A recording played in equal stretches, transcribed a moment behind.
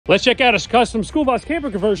Let's check out a custom school bus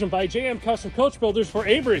camper conversion by JM Custom Coach Builders for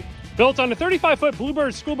Avery. Built on a 35-foot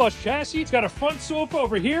Bluebird school bus chassis. It's got a front sofa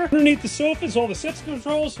over here. Underneath the sofa is all the sets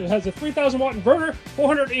controls. It has a 3,000-watt inverter,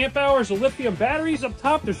 400 amp hours of lithium batteries. Up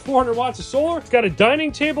top, there's 400 watts of solar. It's got a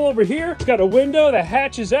dining table over here. It's got a window that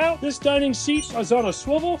hatches out. This dining seat is on a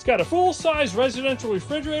swivel. It's got a full-size residential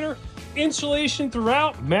refrigerator. Insulation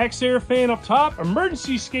throughout, max air fan up top,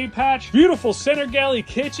 emergency escape hatch, beautiful center galley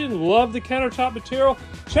kitchen. Love the countertop material.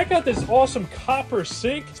 Check out this awesome copper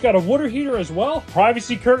sink. It's got a water heater as well.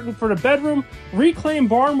 Privacy curtain for the bedroom. Reclaimed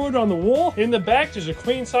barnwood on the wall. In the back, there's a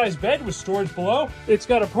queen size bed with storage below. It's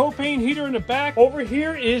got a propane heater in the back. Over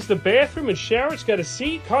here is the bathroom and shower. It's got a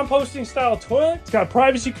seat, composting style toilet. It's got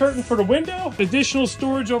privacy curtain for the window. Additional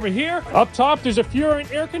storage over here. Up top, there's a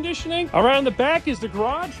Furent air conditioning. Around the back is the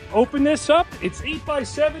garage. Open this up. It's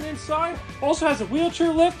 8x7 inside. Also has a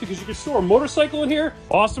wheelchair lift because you can store a motorcycle in here.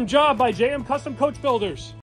 Awesome job by JM Custom Coach Builders.